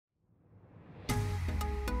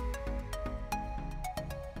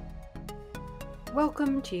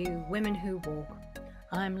Welcome to Women Who Walk.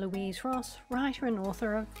 I'm Louise Ross, writer and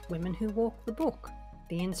author of Women Who Walk the book,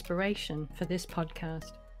 the inspiration for this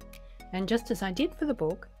podcast. And just as I did for the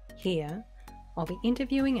book, here I'll be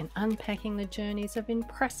interviewing and unpacking the journeys of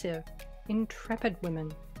impressive, intrepid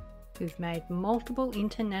women who've made multiple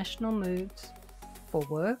international moves for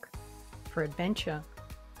work, for adventure,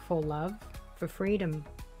 for love, for freedom,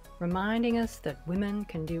 reminding us that women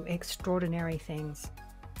can do extraordinary things.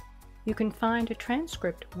 You can find a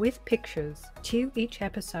transcript with pictures to each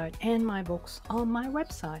episode and my books on my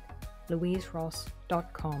website,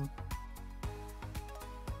 louiseross.com.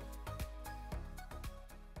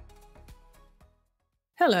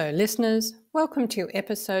 Hello listeners, welcome to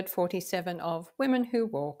episode 47 of Women Who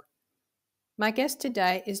Walk. My guest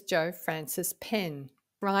today is Jo Francis Penn,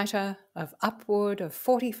 writer of upward of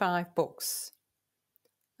 45 books.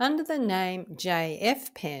 Under the name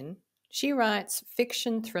J.F. Penn, she writes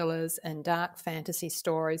fiction thrillers and dark fantasy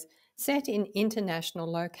stories set in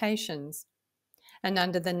international locations. And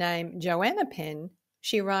under the name Joanna Penn,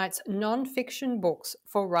 she writes non-fiction books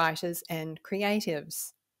for writers and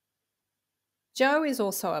creatives. Jo is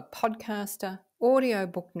also a podcaster,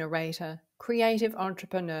 audiobook narrator, creative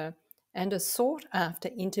entrepreneur, and a sought-after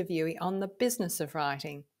interviewee on the business of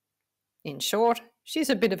writing. In short,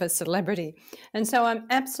 she's a bit of a celebrity, and so I'm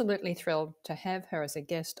absolutely thrilled to have her as a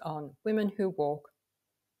guest on Women Who Walk.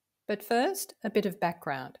 But first, a bit of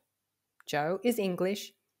background. Jo is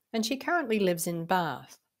English, and she currently lives in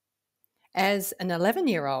Bath. As an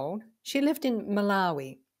 11-year-old, she lived in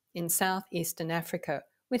Malawi, in southeastern Africa,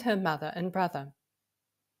 with her mother and brother.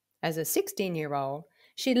 As a 16-year-old,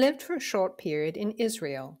 she lived for a short period in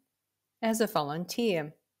Israel, as a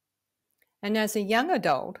volunteer. And as a young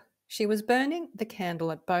adult, she was burning the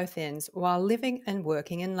candle at both ends while living and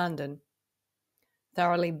working in London.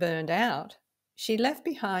 Thoroughly burned out, she left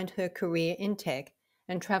behind her career in tech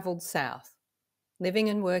and travelled south, living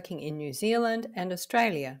and working in New Zealand and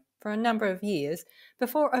Australia for a number of years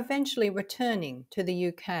before eventually returning to the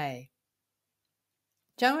UK.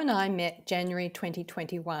 Jo and I met January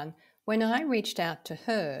 2021 when I reached out to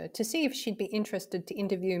her to see if she'd be interested to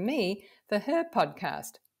interview me for her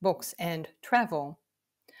podcast, Books and Travel.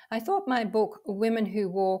 I thought my book, Women Who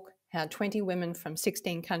Walk, How 20 Women from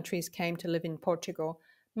 16 Countries Came to Live in Portugal,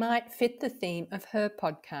 might fit the theme of her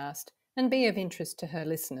podcast and be of interest to her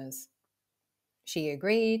listeners. She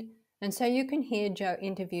agreed, and so you can hear Jo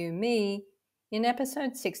interview me in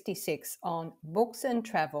episode 66 on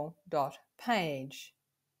booksandtravel.page.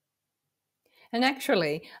 And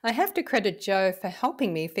actually, I have to credit Jo for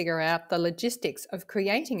helping me figure out the logistics of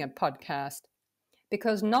creating a podcast,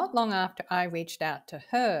 because not long after I reached out to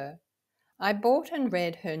her, I bought and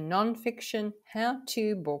read her non-fiction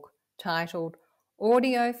how-to book titled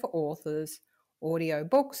Audio for Authors,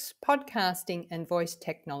 Audiobooks, Podcasting and Voice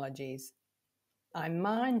Technologies. I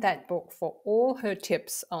mined that book for all her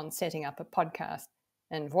tips on setting up a podcast,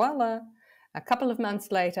 and voila, a couple of months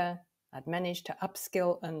later, I'd managed to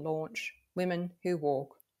upskill and launch Women Who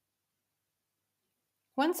Walk.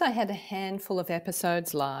 Once I had a handful of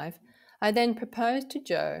episodes live, I then proposed to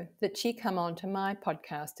Jo that she come on to my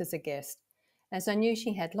podcast as a guest, as I knew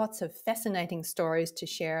she had lots of fascinating stories to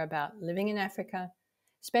share about living in Africa,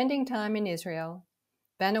 spending time in Israel,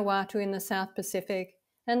 Vanuatu in the South Pacific,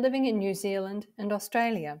 and living in New Zealand and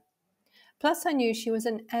Australia. Plus, I knew she was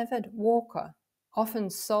an avid walker, often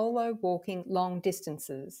solo walking long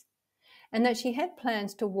distances, and that she had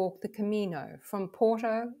plans to walk the Camino from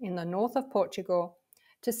Porto in the north of Portugal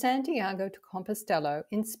to Santiago de Compostela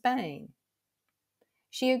in Spain.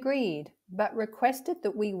 She agreed, but requested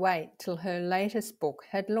that we wait till her latest book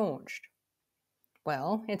had launched.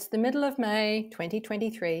 Well, it's the middle of May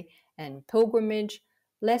 2023, and Pilgrimage,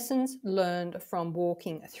 Lessons Learned from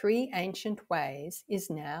Walking 3 Ancient Ways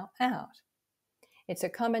is now out. It's a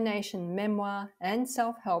combination memoir and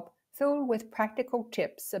self-help filled with practical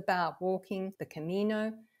tips about walking the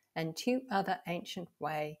Camino and 2 other ancient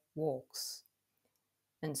way walks.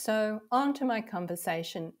 And so, on to my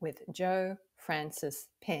conversation with Jo Francis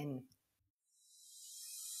Penn.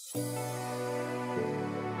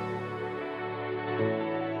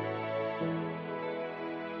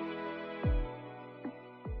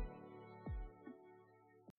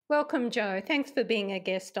 Welcome, Jo. Thanks for being a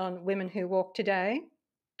guest on Women Who Walk today.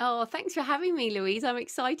 Oh, thanks for having me, Louise. I'm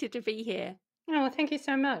excited to be here. Oh, thank you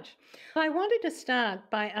so much. I wanted to start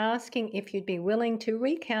by asking if you'd be willing to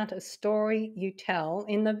recount a story you tell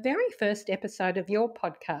in the very first episode of your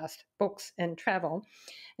podcast, Books and Travel.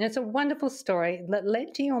 And it's a wonderful story that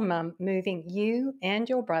led to your mum moving you and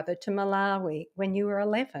your brother to Malawi when you were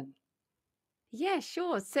 11. Yeah,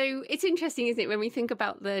 sure. So it's interesting, isn't it, when we think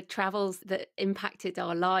about the travels that impacted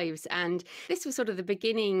our lives? And this was sort of the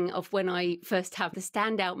beginning of when I first have the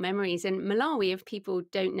standout memories. And Malawi, if people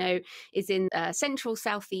don't know, is in central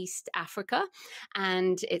southeast Africa,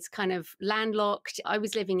 and it's kind of landlocked. I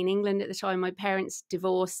was living in England at the time. My parents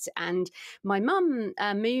divorced, and my mum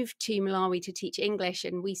moved to Malawi to teach English,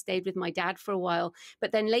 and we stayed with my dad for a while.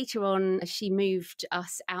 But then later on, she moved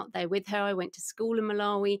us out there with her. I went to school in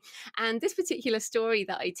Malawi. And this particular story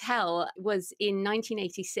that I tell was in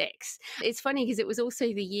 1986. It's funny because it was also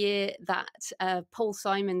the year that Paul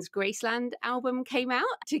Simon's Graceland album came out,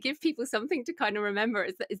 to give people something to kind of remember.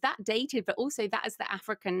 Is that dated, but also that is the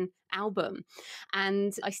African album.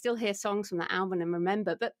 And I still hear songs from that album and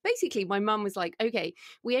remember. But basically, my mum was like, okay,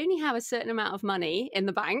 we only have a certain amount of money in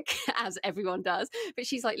the bank, as everyone does. But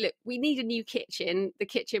she's like, look, we need a new kitchen. The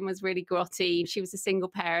kitchen was really grotty. She was a single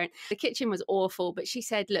parent. The kitchen was awful. But she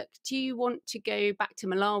said, look, do you want to go back to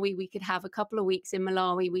Malawi? We could have a couple of weeks in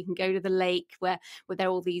Malawi. We can go to the lake where there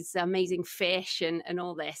are all these amazing fish and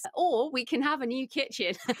all this. Or we can have a new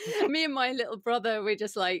kitchen. Me and my little brother were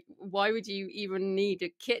just like, why would you even need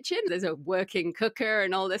a kitchen? There's a working cooker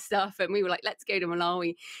and all this stuff. And we were like, let's go to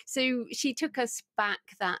Malawi. So she took us back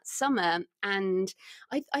that summer. And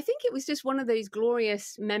I think it was just one of those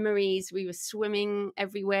glorious memories. We were swimming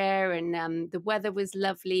everywhere, and the weather was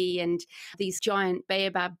lovely, and these giant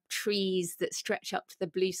baobab trees that stretch up to the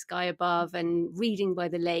blue sky above, and reading by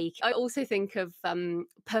the lake. I also think of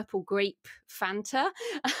purple grape Fanta,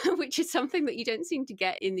 which is something that you don't seem to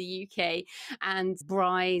get in the UK, and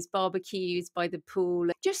braais, barbecues by the pool.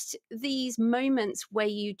 Just these moments where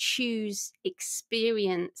you choose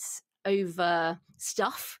experience over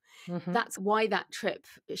stuff. Mm-hmm. That's why that trip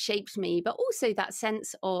shaped me, but also that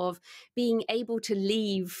sense of being able to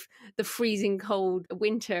leave the freezing cold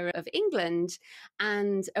winter of England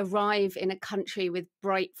and arrive in a country with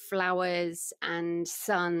bright flowers and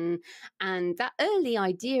sun, and that early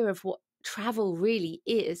idea of what travel really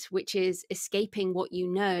is, which is escaping what you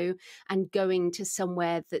know and going to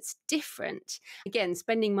somewhere that's different. Again,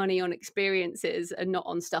 spending money on experiences and not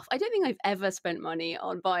on stuff. I don't think I've ever spent money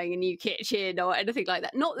on buying a new kitchen or anything like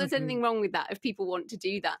that. Not that there's anything wrong with that if people want to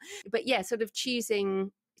do that. But yeah, sort of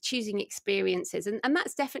choosing experiences. And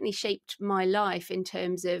that's definitely shaped my life in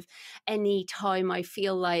terms of any time I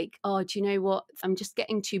feel like, oh, do you know what? I'm just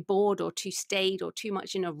getting too bored or too staid or too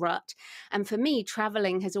much in a rut. And for me,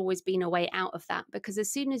 traveling has always been a way out of that, because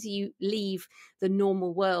as soon as you leave the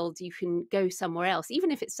normal world, you can go somewhere else, even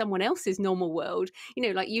if it's someone else's normal world. You know,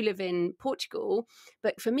 like you live in Portugal,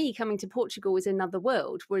 but for me, coming to Portugal is another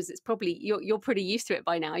world, whereas it's probably, you're pretty used to it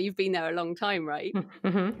by now. You've been there a long time, right?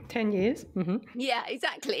 Mm-hmm. 10 years. Mm-hmm. Yeah,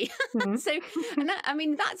 exactly. Mm-hmm. So, and that, I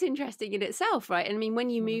mean, that's interesting in itself, right? And I mean, when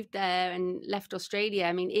you moved there and left Australia,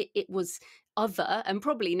 I mean, it was other, and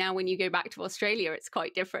probably now when you go back to Australia, it's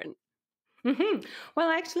quite different. Mm-hmm. Well,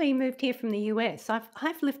 I actually moved here from the US.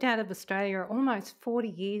 I've lived out of Australia almost 40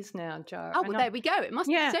 years now, Jo. Oh, well, there we go. It must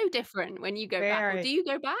be so different when you go back. Or do you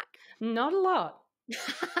go back? Not a lot.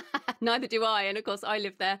 Neither do I. And of course, I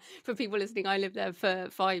lived there, for people listening, I lived there for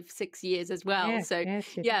 5-6 years as well. Yes, so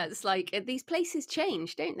it's like these places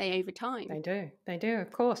change, don't they, over time? They do,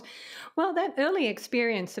 of course. Well, that early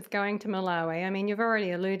experience of going to Malawi, I mean, you've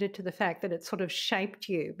already alluded to the fact that it sort of shaped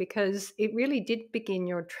you, because it really did begin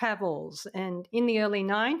your travels. And in the early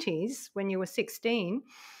 90s, when you were 16,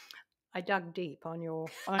 I dug deep on your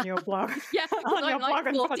blog. Yeah, on I'm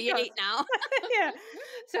like 48 now. Yeah.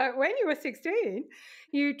 So when you were 16,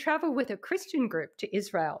 you travelled with a Christian group to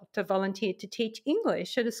Israel to volunteer to teach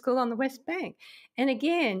English at a school on the West Bank. And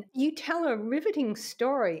again, you tell a riveting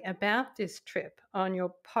story about this trip on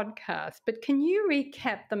your podcast. But can you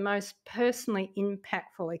recap the most personally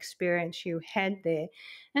impactful experience you had there,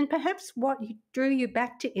 and perhaps what drew you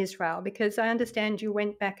back to Israel? Because I understand you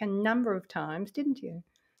went back a number of times, didn't you?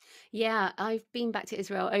 Yeah, I've been back to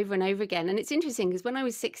Israel over and over again. And it's interesting because when I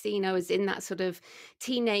was 16, I was in that sort of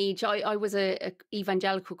teenage, I was a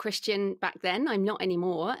evangelical Christian back then. I'm not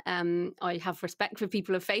anymore. I have respect for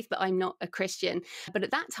people of faith, but I'm not a Christian. But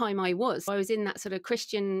at that time I was in that sort of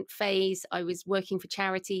Christian phase. I was working for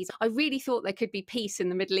charities. I really thought there could be peace in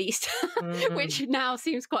the Middle East, which now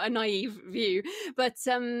seems quite a naive view. But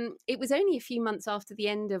it was only a few months after the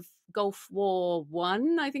end of Gulf War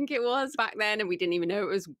One, I think it was back then, and we didn't even know it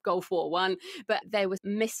was Gulf War One. But there were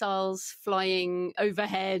missiles flying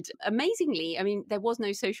overhead. Amazingly, I mean, there was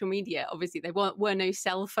no social media. Obviously, there were no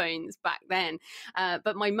cell phones back then.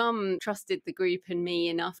 But my mum trusted the group and me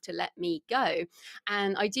enough to let me go.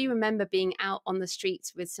 And I do remember being out on the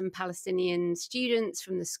streets with some Palestinian students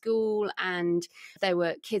from the school, and there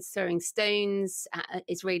were kids throwing stones at an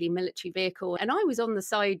Israeli military vehicle. And I was on the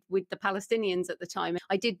side with the Palestinians at the time.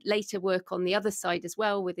 I did later work on the other side as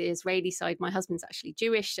well, with the Israeli side. My husband's actually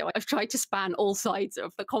Jewish, so I've tried to span all sides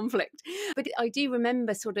of the conflict. But I do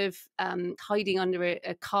remember sort of hiding under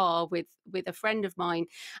a car with a friend of mine,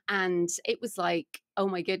 and it was like, oh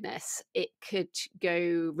my goodness, it could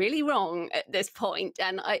go really wrong at this point.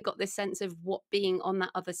 And I got this sense of what being on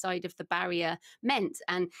that other side of the barrier meant.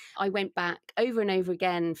 And I went back over and over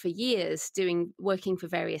again for years, working for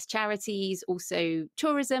various charities, also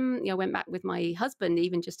tourism. I went back with my husband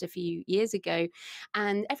even just a few years ago.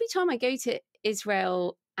 And every time I go to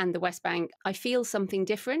Israel and the West Bank, I feel something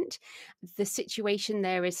different. The situation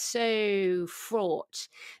there is so fraught.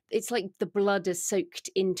 It's like the blood is soaked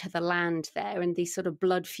into the land there, and these sort of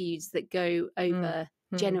blood feuds that go over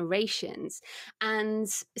generations. And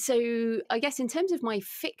so I guess in terms of my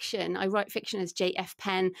fiction, I write fiction as J.F.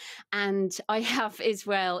 Penn, and I have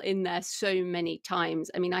Israel in there so many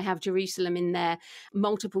times. I mean, I have Jerusalem in there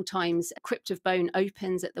multiple times. Crypt of Bone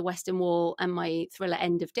opens at the Western Wall, and my thriller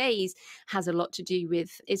End of Days has a lot to do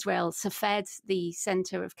with Israel. Safed, the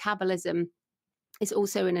center of Kabbalism, is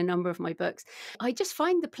also in a number of my books. I just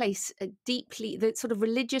find the place deeply, the sort of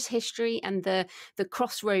religious history and the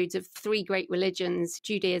crossroads of three great religions,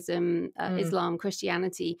 Judaism, Islam,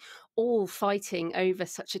 Christianity, all fighting over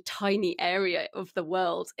such a tiny area of the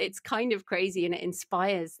world. It's kind of crazy, and it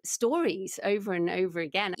inspires stories over and over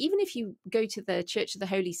again. Even if you go to the Church of the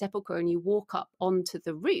Holy Sepulchre and you walk up onto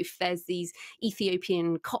the roof, there's these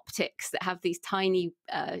Ethiopian Coptics that have these tiny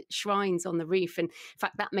shrines on the roof. And in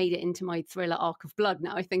fact, that made it into my thriller Arc of Blood,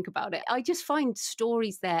 now I think about it. I just find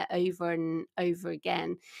stories there over and over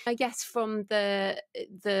again. I guess from the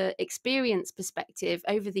experience perspective,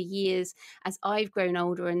 over the years, as I've grown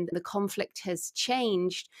older and the conflict has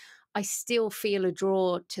changed, I still feel a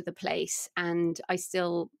draw to the place, and I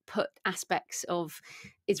still put aspects of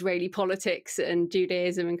Israeli politics and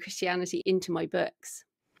Judaism and Christianity into my books.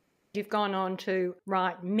 You've gone on to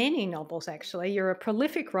write many novels, actually. You're a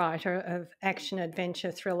prolific writer of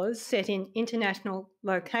action-adventure thrillers set in international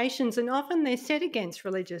locations, and often they're set against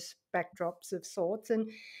religious backdrops of sorts. And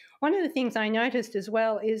one of the things I noticed as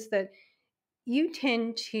well is that you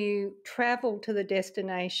tend to travel to the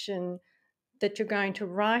destination that you're going to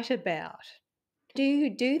write about. Do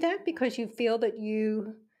you do that because you feel that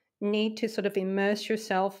you need to sort of immerse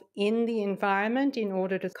yourself in the environment in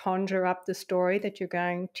order to conjure up the story that you're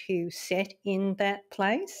going to set in that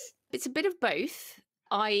place? It's a bit of both.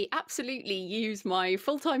 I absolutely use my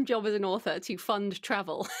full-time job as an author to fund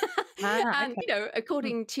travel. And,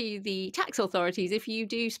 according to the tax authorities, if you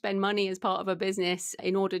do spend money as part of a business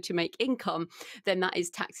in order to make income, then that is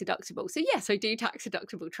tax deductible. So yes, I do tax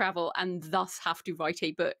deductible travel and thus have to write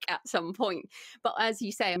a book at some point. But as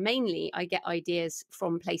you say, mainly I get ideas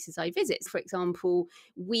from places I visit. For example,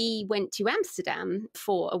 we went to Amsterdam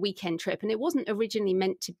for a weekend trip, and it wasn't originally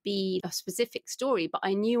meant to be a specific story, but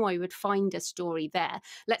I knew I would find a story there.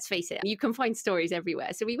 Let's face it, you can find stories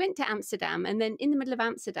everywhere. So we went to Amsterdam, and then in the middle of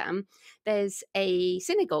Amsterdam, there's a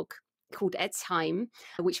synagogue called Etzheim,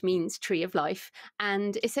 which means Tree of Life.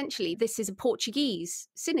 And essentially, this is a Portuguese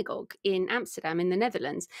synagogue in Amsterdam in the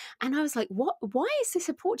Netherlands. And I was like, what? Why is this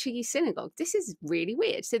a Portuguese synagogue? This is really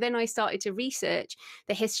weird. So then I started to research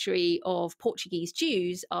the history of Portuguese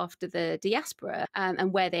Jews after the diaspora,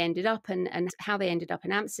 and where they ended up and how they ended up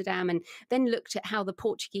in Amsterdam, and then looked at how the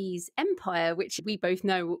Portuguese Empire, which we both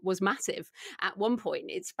know was massive at one point,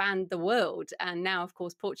 it spanned the world. And now, of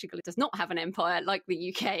course, Portugal does not have an empire like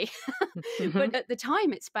the UK. But at the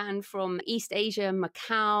time, it spanned from East Asia,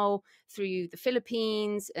 Macau, through the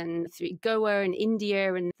Philippines and through Goa and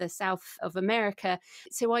India and the south of America.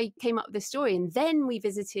 So I came up with this story, and then we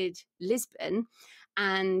visited Lisbon.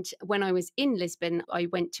 And when I was in Lisbon, I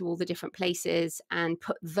went to all the different places and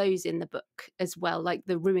put those in the book as well, like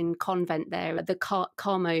the ruined convent there, the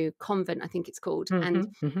Carmo convent, I think it's called.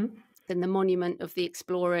 And then the monument of the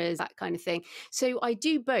explorers, that kind of thing. So I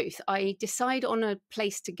do both. I decide on a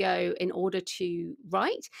place to go in order to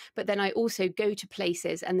write, but then I also go to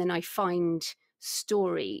places and then I find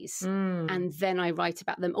stories and then I write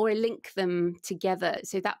about them, or I link them together.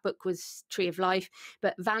 So that book was Tree of Life,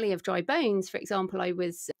 but Valley of Dry Bones, for example, I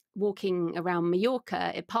was walking around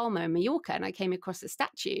Mallorca, Palma in Mallorca, and I came across a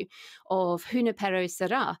statue of Junipero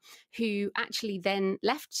Serra, who actually then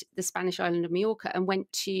left the Spanish island of Mallorca and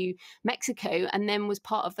went to Mexico, and then was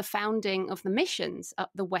part of the founding of the missions up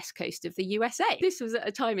the west coast of the USA. This was at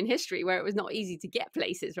a time in history where it was not easy to get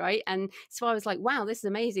places, right? And so I was like, wow, this is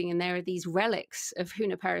amazing. And there are these relics of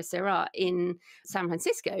Junipero Serra in San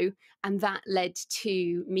Francisco. And that led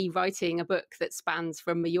to me writing a book that spans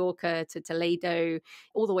from Mallorca to Toledo,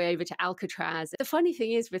 all the way over to Alcatraz. The funny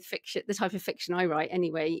thing is with fiction, the type of fiction I write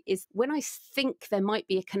anyway, is when I think there might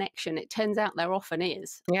be a connection, it turns out there often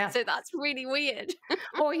is. Yeah. So that's really weird.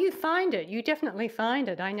 Or you find it. You definitely find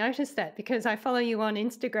it. I noticed that because I follow you on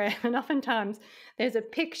Instagram, and oftentimes there's a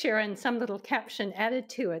picture and some little caption added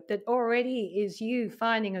to it that already is you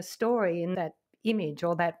finding a story in that image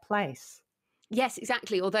or that place. Yes,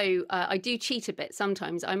 exactly. Although I do cheat a bit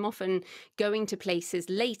sometimes. I'm often going to places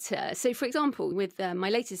later. So, for example, with my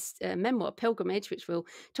latest memoir, Pilgrimage, which we'll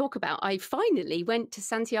talk about, I finally went to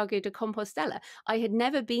Santiago de Compostela. I had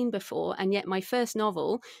never been before, and yet my first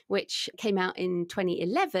novel, which came out in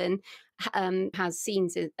 2011, has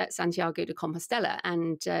scenes at Santiago de Compostela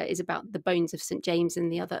and is about the bones of St. James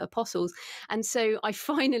and the other apostles. And so I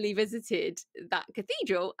finally visited that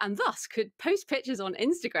cathedral and thus could post pictures on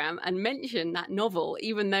Instagram and mention that novel,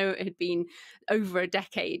 even though it had been over a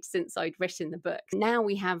decade since I'd written the book. Now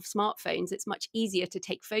we have smartphones. It's much easier to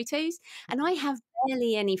take photos. And I have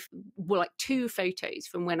barely any, well, like 2 photos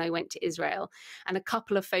from when I went to Israel and a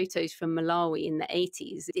couple of photos from Malawi in the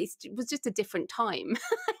 80s. It was just a different time.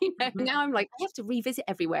 Now I'm like, I have to revisit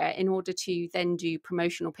everywhere in order to then do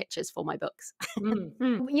promotional pictures for my books.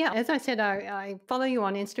 Yeah, as I said, I follow you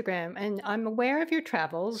on Instagram and I'm aware of your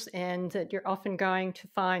travels and that you're often going to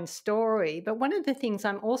find story. But one of the things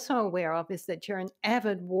I'm also aware of is that you're an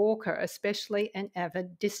avid walker, especially an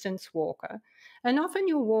avid distance walker. And often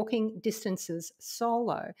you're walking distances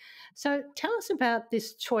solo. So tell us about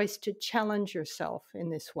this choice to challenge yourself in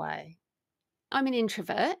this way. I'm an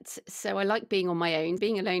introvert, so I like being on my own.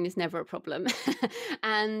 Being alone is never a problem.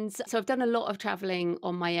 And so I've done a lot of traveling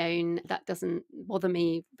on my own. That doesn't bother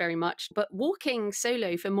me very much. But walking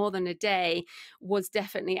solo for more than a day was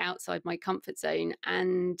definitely outside my comfort zone.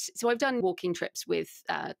 And so I've done walking trips with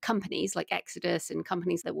companies like Exodus and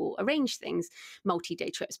companies that will arrange things,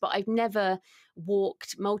 multi-day trips. But I've never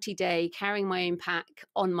walked multi-day, carrying my own pack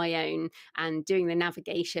on my own and doing the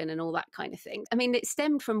navigation and all that kind of thing. I mean, it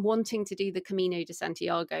stemmed from wanting to do the Camino de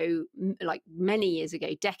Santiago like many years ago,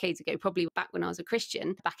 decades ago, probably back when I was a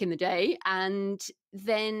Christian back in the day. And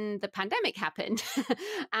then the pandemic happened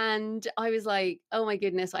and I was like, oh my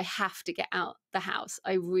goodness, I have to get out the house.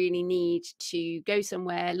 I really need to go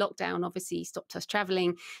somewhere. Lockdown obviously stopped us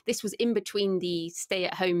traveling. This was in between the stay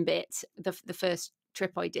at home bit, the first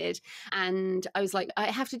trip I did. And I was like, I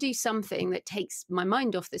have to do something that takes my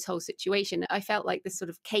mind off this whole situation. I felt like this sort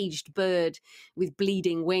of caged bird with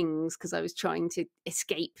bleeding wings because I was trying to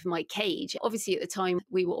escape my cage. Obviously, at the time,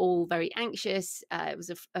 we were all very anxious. It was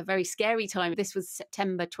a very scary time. This was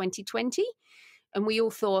September 2020. And we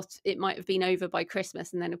all thought it might have been over by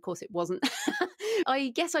Christmas. And then, of course, it wasn't. I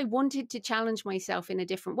guess I wanted to challenge myself in a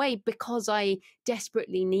different way because I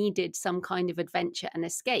desperately needed some kind of adventure and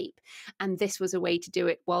escape. And this was a way to do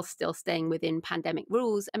it while still staying within pandemic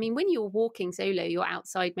rules. I mean, when you're walking solo, you're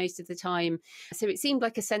outside most of the time. So it seemed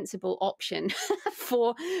like a sensible option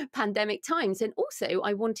for pandemic times. And also,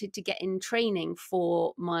 I wanted to get in training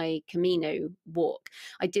for my Camino walk.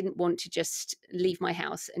 I didn't want to just leave my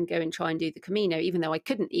house and go and try and do the Camino, even though I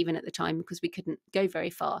couldn't even at the time because we couldn't go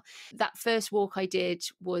very far. That first walk I did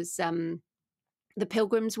was the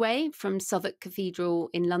Pilgrim's Way from Southwark Cathedral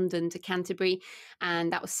in London to Canterbury,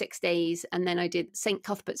 and that was 6 days. And then I did St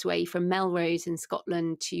Cuthbert's Way from Melrose in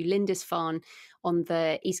Scotland to Lindisfarne on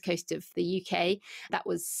the east coast of the UK. That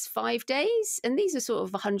was 5 days, and these are sort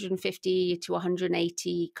of 150 to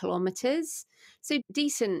 180 kilometres. So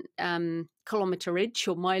decent kilometerage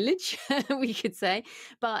or mileage, we could say.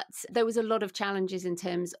 But there was a lot of challenges in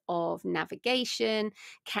terms of navigation,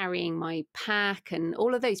 carrying my pack, and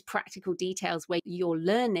all of those practical details where you're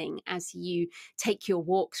learning as you take your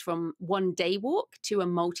walks from one day walk to a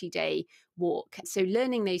multi-day walk. So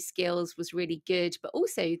learning those skills was really good, but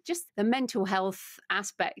also just the mental health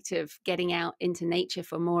aspect of getting out into nature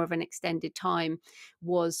for more of an extended time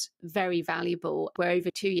was very valuable. We're over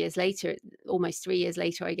 2 years later, almost 3 years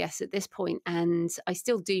later, I guess, at this point, and I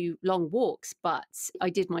still do long walks, but I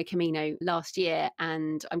did my Camino last year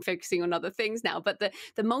and I'm focusing on other things now. But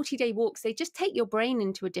the multi-day walks, they just take your brain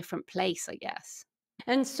into a different place, I guess.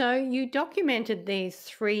 And so you documented these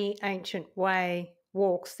 3 ancient way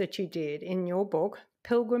walks that you did in your book,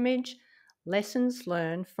 Pilgrimage, Lessons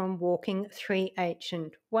Learned from Walking Three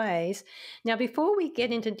Ancient Ways. Now, before we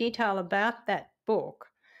get into detail about that book,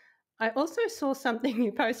 I also saw something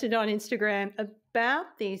you posted on Instagram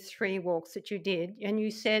about these 3 walks that you did, and you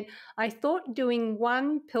said, I thought doing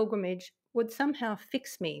one pilgrimage would somehow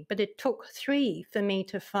fix me, but it took 3 for me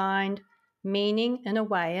to find meaning and a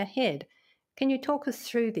way ahead. Can you talk us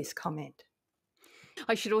through this comment?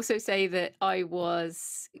 I should also say that I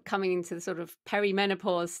was coming into the sort of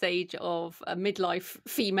perimenopause stage of a midlife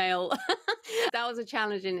female. That was a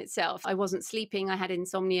challenge in itself. I wasn't sleeping. I had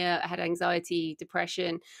insomnia. I had anxiety,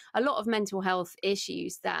 depression, a lot of mental health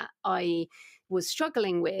issues that I was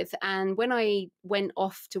struggling with. And when I went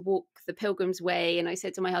off to walk the Pilgrim's Way, and I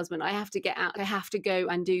said to my husband, I have to get out, I have to go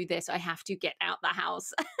and do this, I have to get out the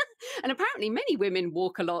house. And apparently many women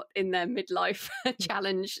walk a lot in their midlife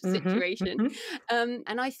challenge situation. And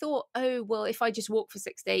I thought, oh, well, if I just walk for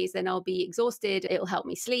 6 days, then I'll be exhausted. It'll help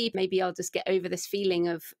me sleep. Maybe I'll just get over this feeling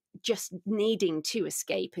of just needing to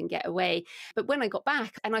escape and get away. But when I got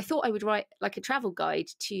back, and I thought I would write like a travel guide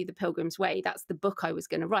to the Pilgrim's Way, that's the book I was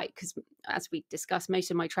going to write, because as we discussed,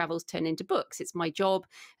 most of my travels turn into books. It's my job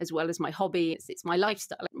as well as my hobby. It's my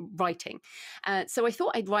lifestyle, writing. So I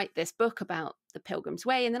thought I'd write this book about the Pilgrim's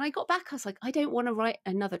Way. And then I got back, I was like, I don't want to write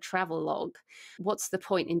another travel log. What's the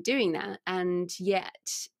point in doing that? And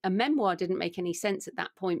yet a memoir didn't make any sense at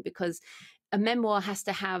that point, because a memoir has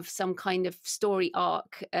to have some kind of story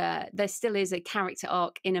arc. There still is a character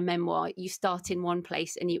arc in a memoir. You start in one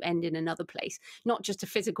place and you end in another place, not just a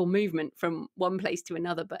physical movement from one place to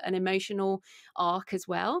another, but an emotional arc as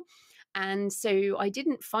well. And so I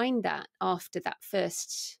didn't find that after that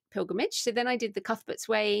first pilgrimage. So then I did the Cuthbert's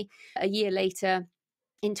Way a year later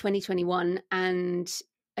in 2021. And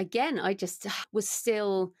again, I just was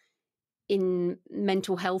still in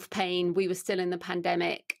mental health pain. We were still in the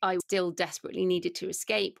pandemic. I still desperately needed to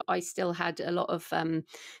escape. I still had a lot of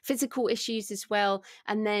physical issues as well.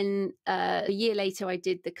 And then a year later, I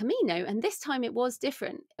did the Camino. And this time it was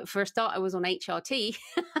different. For a start, I was on HRT.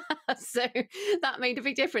 So that made a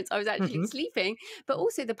big difference. I was actually sleeping. But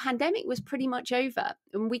also the pandemic was pretty much over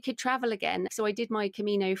and we could travel again. So I did my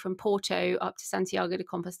Camino from Porto up to Santiago de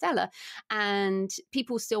Compostela. And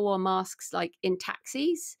people still wore masks like in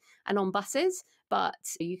taxis and on buses, but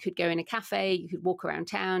you could go in a cafe, you could walk around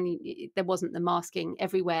town, there wasn't the masking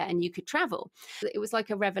everywhere, and you could travel. It was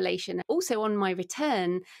like a revelation. Also on my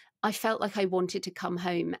return, I felt like I wanted to come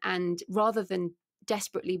home, and rather than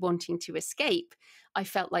desperately wanting to escape, I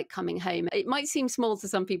felt like coming home. It might seem small to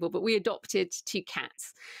some people, but we adopted 2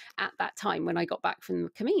 cats at that time when I got back from the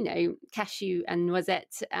Camino, Cashew and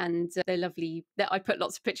Noisette, and they're lovely. I put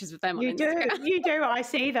lots of pictures of them on Instagram. You do. I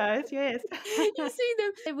see those, yes. You see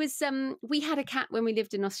them. There was, we had a cat when we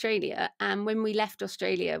lived in Australia, and when we left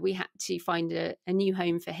Australia, we had to find a new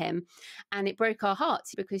home for him, and it broke our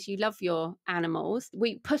hearts because you love your animals.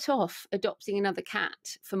 We put off adopting another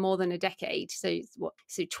cat for more than a decade. So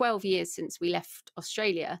 12 years since we left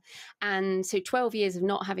Australia. And so 12 years of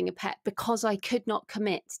not having a pet because I could not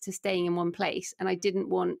commit to staying in one place. And I didn't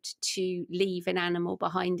want to leave an animal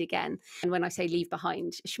behind again. And when I say leave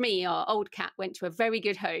behind, Shmi, our old cat, went to a very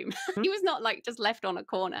good home. He was not like just left on a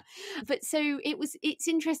corner. But so it's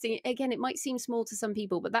interesting. Again, it might seem small to some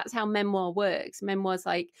people, but that's how memoir works. Memoir's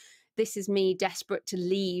like, this is me desperate to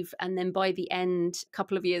leave. And then by the end, a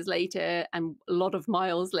couple of years later and a lot of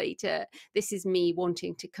miles later, this is me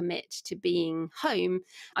wanting to commit to being home.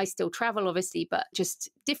 I still travel, obviously, but just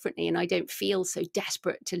differently. And I don't feel so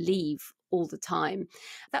desperate to leave all the time.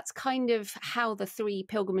 That's kind of how the 3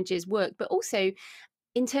 pilgrimages work. But also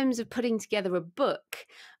in terms of putting together a book,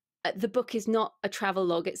 the book is not a travel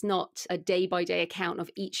log. It's not a day-by-day account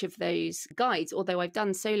of each of those guides, although I've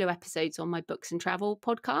done solo episodes on my Books and Travel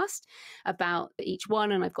podcast about each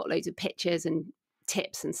one, and I've got loads of pictures and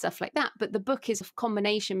tips and stuff like that. But the book is a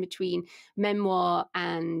combination between memoir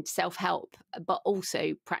and self-help, but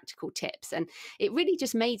also practical tips. And it really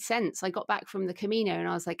just made sense. I got back from the Camino and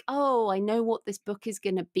I was like, oh, I know what this book is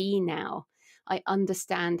going to be now. I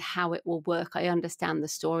understand how it will work. I understand the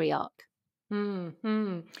story arc.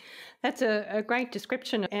 That's a great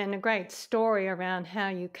description and a great story around how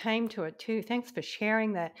you came to it too. Thanks for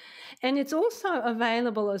sharing that. And it's also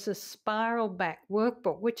available as a spiral back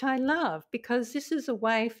workbook, which I love because this is a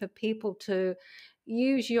way for people to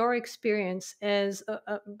use your experience as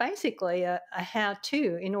basically a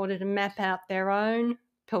how-to in order to map out their own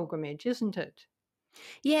pilgrimage, isn't it?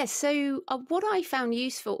 Yeah, so what I found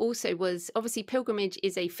useful also was obviously pilgrimage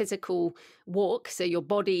is a physical walk. So your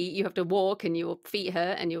body, you have to walk and your feet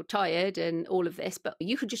hurt and you're tired and all of this, but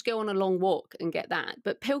you could just go on a long walk and get that.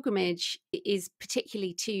 But pilgrimage is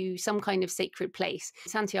particularly to some kind of sacred place.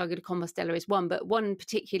 Santiago de Compostela is one, but one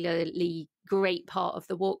particularly great part of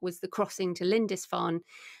the walk was the crossing to Lindisfarne.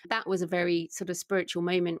 That was a very sort of spiritual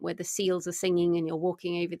moment where the seals are singing and you're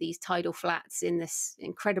walking over these tidal flats in this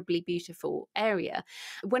incredibly beautiful area.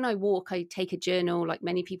 When I walk, I take a journal like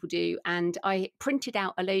many people do, and I printed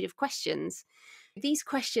out a load of questions. These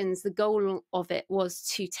questions, the goal of it was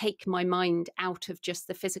to take my mind out of just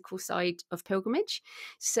the physical side of pilgrimage.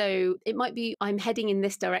 So it might be I'm heading in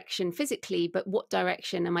this direction physically, but what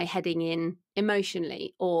direction am I heading in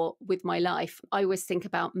emotionally or with my life? I always think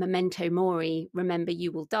about memento mori, remember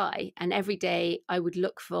you will die. And every day I would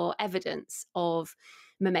look for evidence of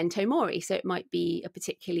memento mori. So it might be a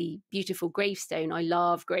particularly beautiful gravestone. I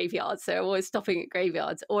love graveyards, so I'm always stopping at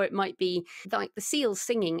graveyards. Or it might be like the seals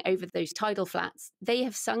singing over those tidal flats. They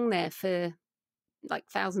have sung there for like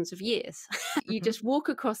thousands of years. You Mhm. just walk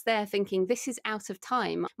across there thinking, this is out of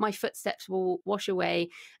time. My footsteps will wash away,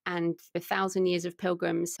 and 1,000 years of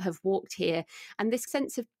pilgrims have walked here. And this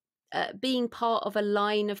sense of being part of a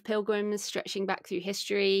line of pilgrims stretching back through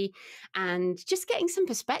history and just getting some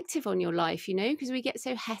perspective on your life, because we get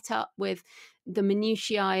so het up with the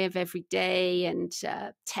minutiae of every day and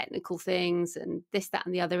technical things and this, that,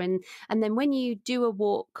 and the other. And then when you do a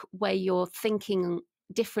walk where you're thinking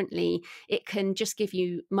differently, it can just give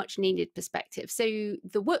you much needed perspective. So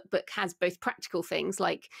the workbook has both practical things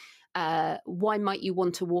like why might you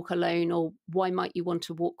want to walk alone, or why might you want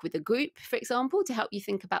to walk with a group, for example, to help you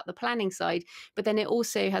think about the planning side. But then it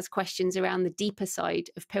also has questions around the deeper side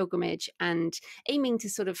of pilgrimage and aiming to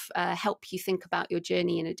sort of help you think about your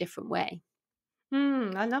journey in a different way.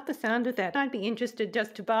 I love the sound of that. I'd be interested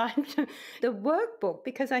just to buy the workbook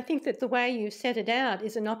because I think that the way you set it out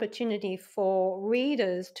is an opportunity for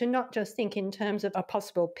readers to not just think in terms of a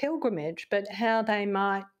possible pilgrimage, but how they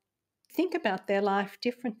might think about their life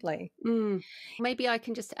differently. Mm. Maybe I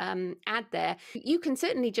can just add there. You can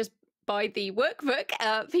certainly just buy the workbook.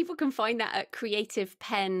 People can find that at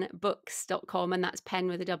creativepennbooks.com, and that's pen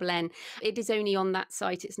with a double N. It is only on that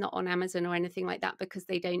site. It's not on Amazon or anything like that because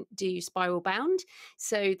they don't do spiral bound.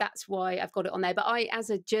 So that's why I've got it on there. But I, as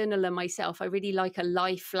a journaler myself, I really like a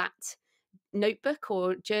lie flat notebook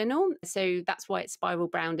or journal. So that's why it's spiral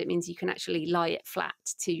bound. It means you can actually lie it flat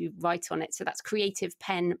to write on it. So that's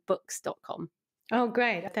creativepennbooks.com. Oh,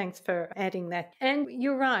 great. Thanks for adding that. And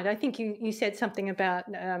you're right. I think you said something about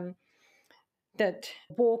that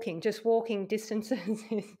just walking distances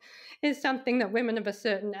is something that women of a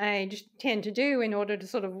certain age tend to do in order to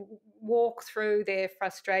sort of walk through their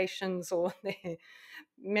frustrations or their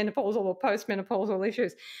menopausal or postmenopausal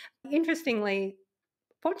issues. Interestingly,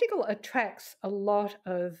 Portugal attracts a lot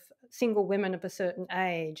of single women of a certain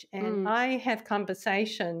age, and Mm. I have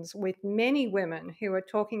conversations with many women who are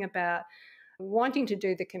talking about wanting to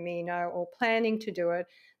do the Camino or planning to do it.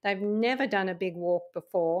 They've never done a big walk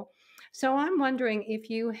before. So I'm wondering if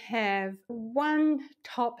you have one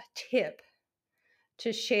top tip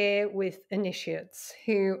to share with initiates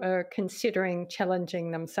who are considering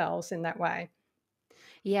challenging themselves in that way.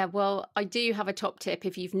 Yeah, well, I do have a top tip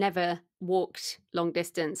if you've never walked long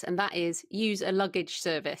distance, and that is use a luggage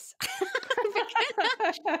service.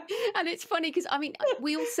 And it's funny because I mean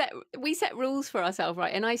we set rules for ourselves,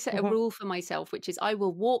 right? And I set a Mhm. rule for myself, which is I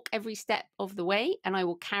will walk every step of the way and I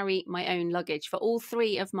will carry my own luggage. For all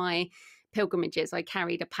three of my pilgrimages, I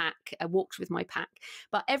carried a pack, I walked with my pack.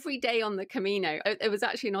 But every day on the Camino, it was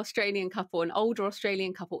actually an Australian couple, an older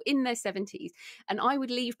Australian couple in their 70s. And I would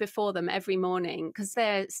leave before them every morning because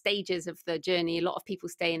they're stages of the journey. A lot of people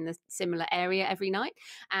stay in the similar area every night.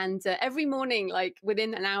 And every morning, like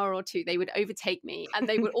within an hour or two, they would overtake me and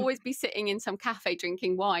they would always be sitting in some cafe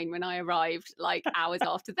drinking wine when I arrived, like hours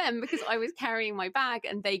after them, because I was carrying my bag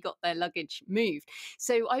and they got their luggage moved.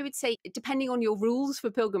 So I would say, depending on your rules for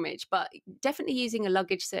pilgrimage, but definitely using a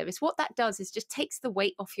luggage service, what that does is just takes the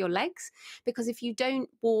weight off your legs. Because if you don't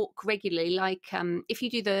walk regularly, like if you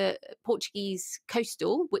do the Portuguese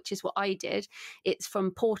coastal, which is what I did, it's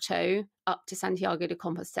from Porto up to Santiago de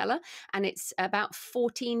Compostela, and it's about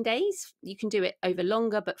 14 days. You can do it over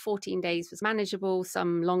longer, but 14 days was manageable.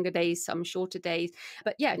 Some longer days, some shorter days.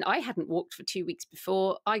 But yeah, I hadn't walked for 2 weeks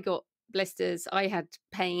before. I got blisters. I had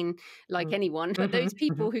pain like anyone, but those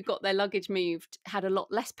people who got their luggage moved had a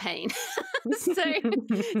lot less pain. So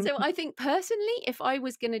I think personally, if I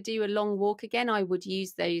was going to do a long walk again, I would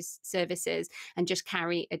use those services and just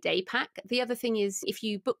carry a day pack. The other thing is if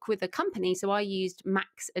you book with a company, so I used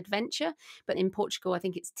Max Adventure, but in Portugal, I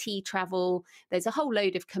think it's T Travel. There's a whole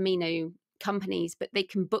load of Camino companies, but they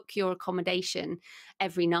can book your accommodation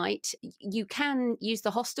every night. You can use the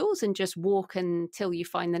hostels and just walk until you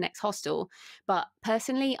find the next hostel. But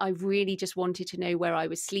personally, I really just wanted to know where I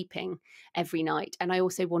was sleeping every night. And I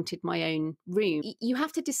also wanted my own room. You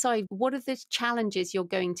have to decide what are the challenges you're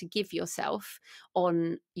going to give yourself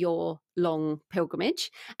on your long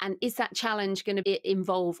pilgrimage, and is that challenge going to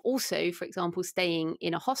involve also, for example, staying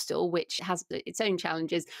in a hostel which has its own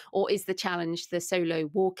challenges, or is the challenge the solo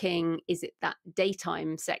walking? Is it that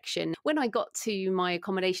daytime section? When I got to my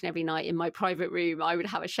accommodation every night in my private room, I would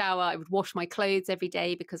have a shower, I would wash my clothes every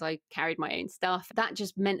day because I carried my own stuff. That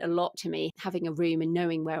just meant a lot to me, having a room and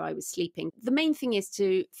knowing where I was sleeping. The main thing is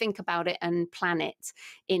to think about it and plan it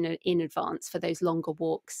in advance for those longer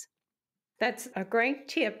walks. That's a great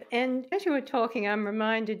tip. And as you were talking, I'm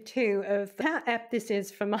reminded too of how apt this is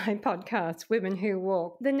for my podcast, Women Who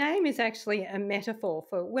Walk. The name is actually a metaphor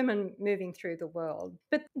for women moving through the world.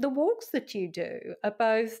 But the walks that you do are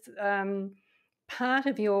both part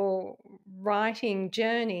of your writing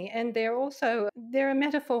journey, and they're a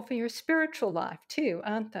metaphor for your spiritual life too,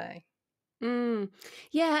 aren't they?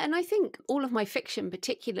 Yeah, and I think all of my fiction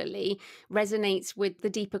particularly resonates with the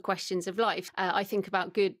deeper questions of life. I think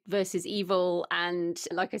about good versus evil, and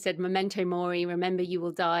like I said, memento mori, remember you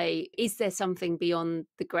will die. Is there something beyond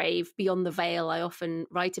the grave, beyond the veil? I often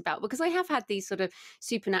write about, because I have had these sort of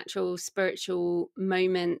supernatural, spiritual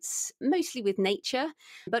moments, mostly with nature,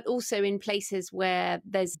 but also in places where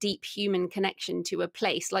there's deep human connection to a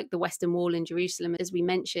place, like the Western Wall in Jerusalem, as we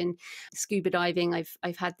mentioned. Scuba diving,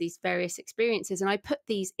 I've had these various experiences, and I put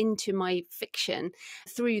these into my fiction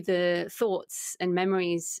through the thoughts and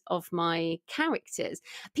memories of my characters.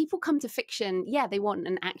 People come to fiction, they want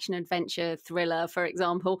an action adventure thriller, for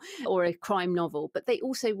example, or a crime novel, but they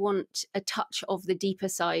also want a touch of the deeper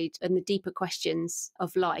side and the deeper questions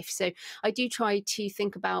of life. So I do try to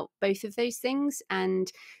think about both of those things, and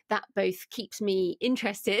that both keeps me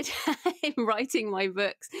interested in writing my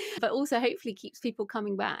books, but also hopefully keeps people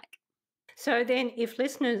coming back. So then, if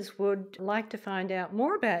listeners would like to find out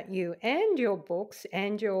more about you and your books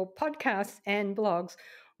and your podcasts and blogs,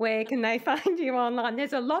 where can they find you online?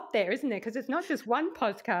 There's a lot there, isn't there? Because it's not just one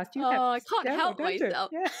podcast. I can't help myself.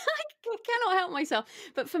 Yeah. I cannot help myself.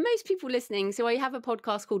 But for most people listening, so I have a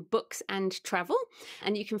podcast called Books and Travel,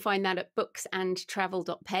 and you can find that at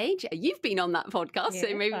booksandtravel.page. You've been on that podcast, so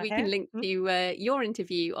maybe we can link to your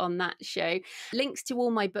interview on that show. Links to all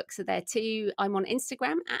my books are there too. I'm on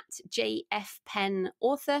Instagram at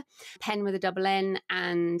jfpennauthor, pen with a double N,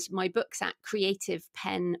 and my books at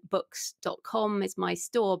creativepenbooks.com is my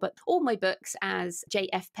store. But all my books as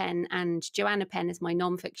JF Penn and Joanna Penn as my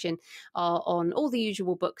nonfiction are on all the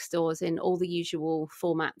usual bookstores in all the usual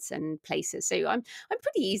formats and places. So I'm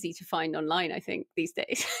pretty easy to find online, I think, these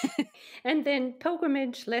days. And then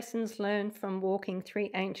Pilgrimage Lessons Learned from Walking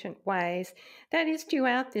Three Ancient Ways. That is due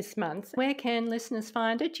out this month. Where can listeners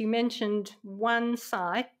find it? You mentioned one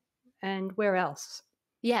site, and where else?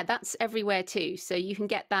 Yeah, that's everywhere too. So you can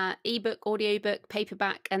get that ebook, audiobook,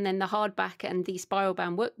 paperback, and then the hardback and the spiral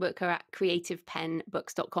bound workbook are at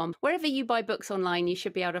creativepenbooks.com. Wherever you buy books online, you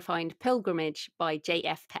should be able to find Pilgrimage by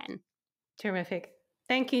JF Penn. Terrific.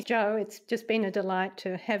 Thank you, Jo. It's just been a delight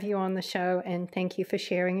to have you on the show, and thank you for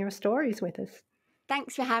sharing your stories with us.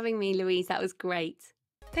 Thanks for having me, Louise. That was great.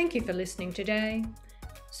 Thank you for listening today.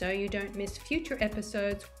 So you don't miss future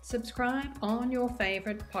episodes, subscribe on your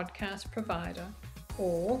favourite podcast provider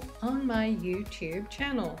or on my YouTube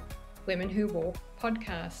channel, Women Who Walk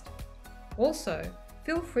Podcast. Also,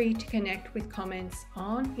 feel free to connect with comments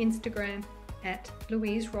on Instagram at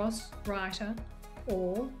Louise Ross Writer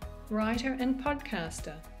or Writer and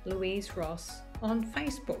Podcaster Louise Ross on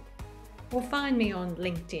Facebook, or find me on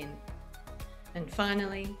LinkedIn. And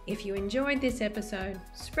finally, if you enjoyed this episode,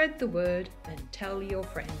 spread the word and tell your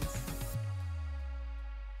friends.